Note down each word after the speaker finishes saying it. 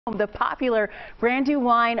The popular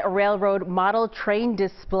Brandywine Railroad model train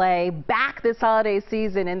display back this holiday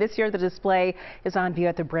season, and this year the display is on view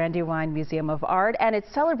at the Brandywine Museum of Art, and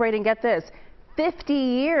it's celebrating, get this, 50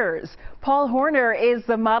 years. Paul Hoerner is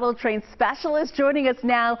the model train specialist joining us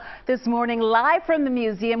now this morning live from the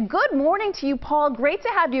museum. Good morning to you, Paul. Great to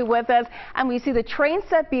have you with us. And we see the train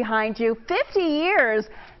set behind you. 50 years.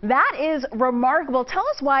 That is remarkable. Tell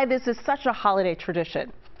us why this is such a holiday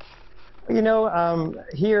tradition. You know,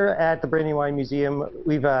 here at the Brandywine Museum,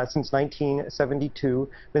 we've since 1972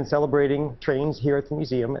 been celebrating trains here at the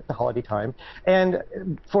museum at the holiday time.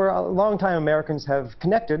 And for a long time, Americans have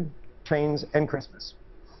connected trains and Christmas.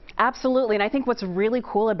 Absolutely, and I think what's really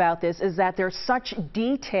cool about this is that there's such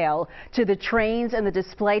detail to the trains and the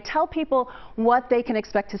display. Tell people what they can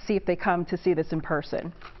expect to see if they come to see this in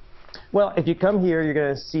person. Well, if you come here, you're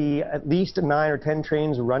going to see at least 9 or 10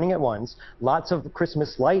 trains running at once, lots of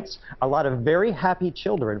Christmas lights, a lot of very happy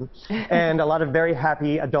children, and a lot of very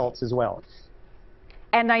happy adults as well.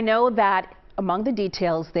 And I know that among the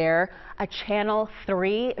details there, a Channel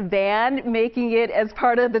 3 van making it as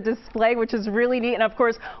part of the display, which is really neat. And of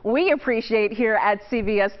course, we appreciate here at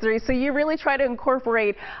CBS 3. So you really try to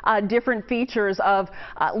incorporate different features of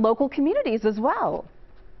local communities as well.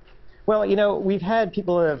 Well, you know, we've had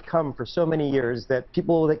people that have come for so many years that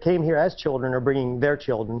people that came here as children are bringing their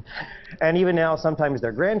children, and even now sometimes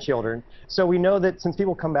their grandchildren. So we know that since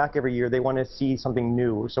people come back every year, they want to see something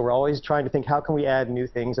new. So we're always trying to think, how can we add new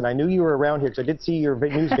things? And I knew you were around here because I did see your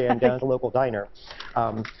news van down at the local diner.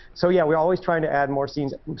 So yeah, we're always trying to add more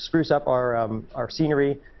scenes, spruce up our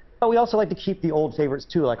scenery. But we also like to keep the old favorites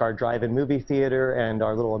too, like our drive-in movie theater and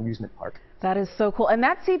our little amusement park. That is so cool. And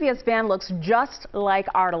that CBS van looks just like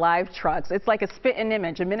our live trucks. It's like a spit-in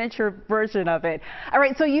image, a miniature version of it. All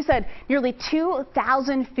right, so you said nearly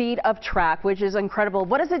 2,000 feet of track, which is incredible.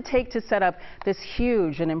 What does it take to set up this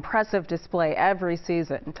huge and impressive display every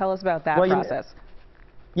season? Tell us about that process.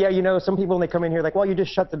 Yeah, you know, some people when they come in here like, well, you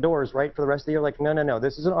just shut the doors, right, for the rest of the year. Like, no.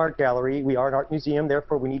 This is an art gallery. We are an art museum.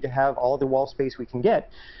 Therefore, we need to have all the wall space we can get.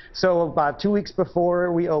 So about 2 weeks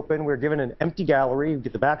before we open, we're given an empty gallery. We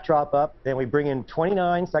get the backdrop up. Then we bring in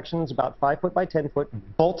 29 sections, about 5 foot by 10 foot,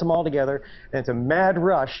 bolt them all together. And it's a mad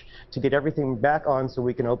rush to get everything back on so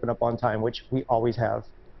we can open up on time, which we always have.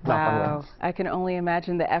 Wow, I can only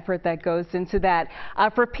imagine the effort that goes into that.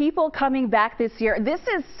 For people coming back this year, this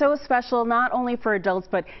is so special, not only for adults,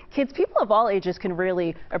 but kids. People of all ages can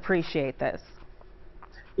really appreciate this.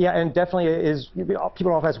 Yeah, and definitely is.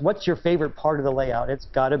 People often ask, what's your favorite part of the layout? It's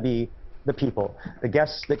got to be the people, the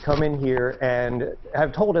guests that come in here and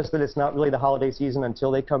have told us that it's not really the holiday season until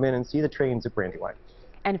they come in and see the trains at Brandywine.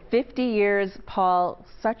 And 50 years, Paul,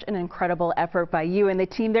 such an incredible effort by you and the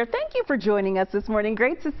team there. Thank you for joining us this morning.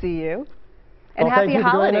 Great to see you. And well, happy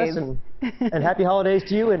holidays. And happy holidays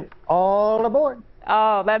to you and all aboard.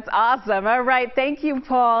 Oh, that's awesome. All right. Thank you,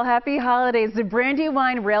 Paul. Happy holidays. The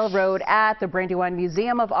Brandywine Railroad at the Brandywine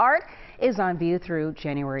Museum of Art is on view through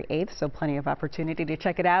January 8th, so plenty of opportunity to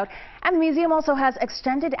check it out. And the museum also has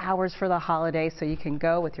extended hours for the holidays, so you can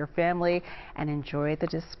go with your family and enjoy the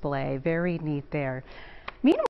display. Very neat there. Meanwhile,